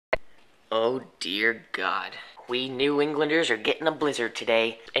Oh dear God. We New Englanders are getting a blizzard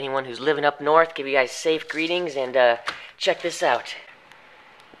today. Anyone who's living up north, give you guys safe greetings, and check this out.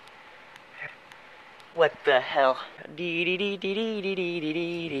 What the hell?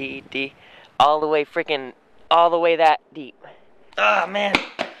 All the way that deep. Ah, man.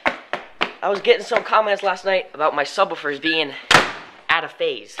 I was getting some comments last night about my subwoofers being out of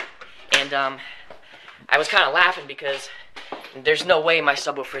phase. And I was kind of laughing because there's no way my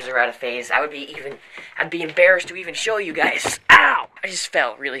subwoofers are out of phase. I'd be embarrassed to even show you guys. Ow! I just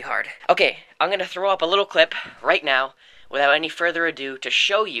fell really hard. Okay, I'm gonna throw up a little clip right now without any further ado to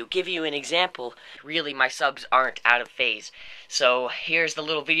show you, give you an example. Really, my subs aren't out of phase. So here's the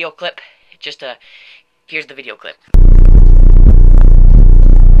little video clip. Here's the video clip.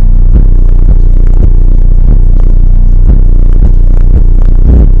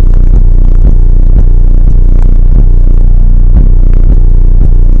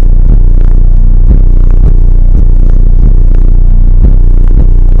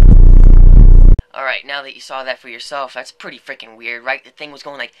 Alright, now that you saw that for yourself, that's pretty freaking weird, right? The thing was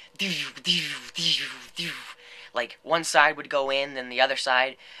going like one side would go in, then the other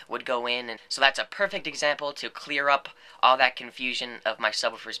side would go in, and so that's a perfect example to clear up all that confusion of my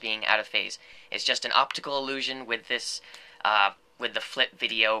subwoofers being out of phase. It's just an optical illusion with this, with the flip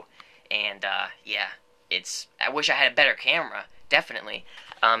video, and yeah, I wish I had a better camera, definitely.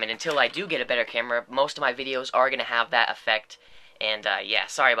 And until I do get a better camera, most of my videos are gonna have that effect. And yeah,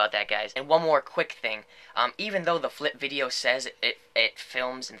 sorry about that, guys. And one more quick thing. Even though the flip video says it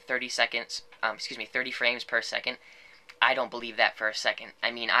films in 30 frames per second, I don't believe that for a second.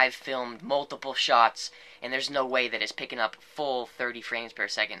 I mean, I've filmed multiple shots, and there's no way that it's picking up full 30 frames per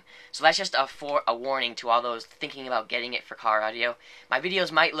second. So that's just a warning to all those thinking about getting it for car audio. My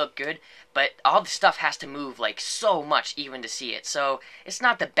videos might look good, but all the stuff has to move like so much even to see it. So it's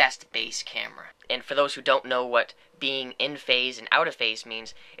not the best bass camera. And for those who don't know what being in phase and out of phase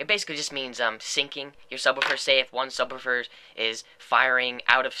means, it basically just means syncing your subwoofer. Say if one subwoofer is firing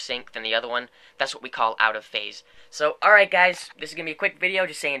out of sync than the other one, that's what we call out of phase. So alright guys, this is going to be a quick video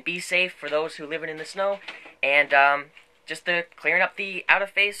just saying be safe for those who live in the snow, and just clearing up the out of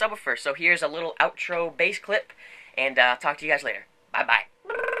phase subwoofer. So here's a little outro bass clip, and talk to you guys later. Bye bye.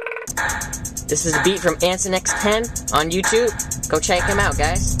 This is a beat from Anson X10 on YouTube. Go check him out,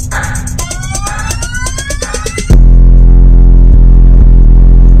 guys.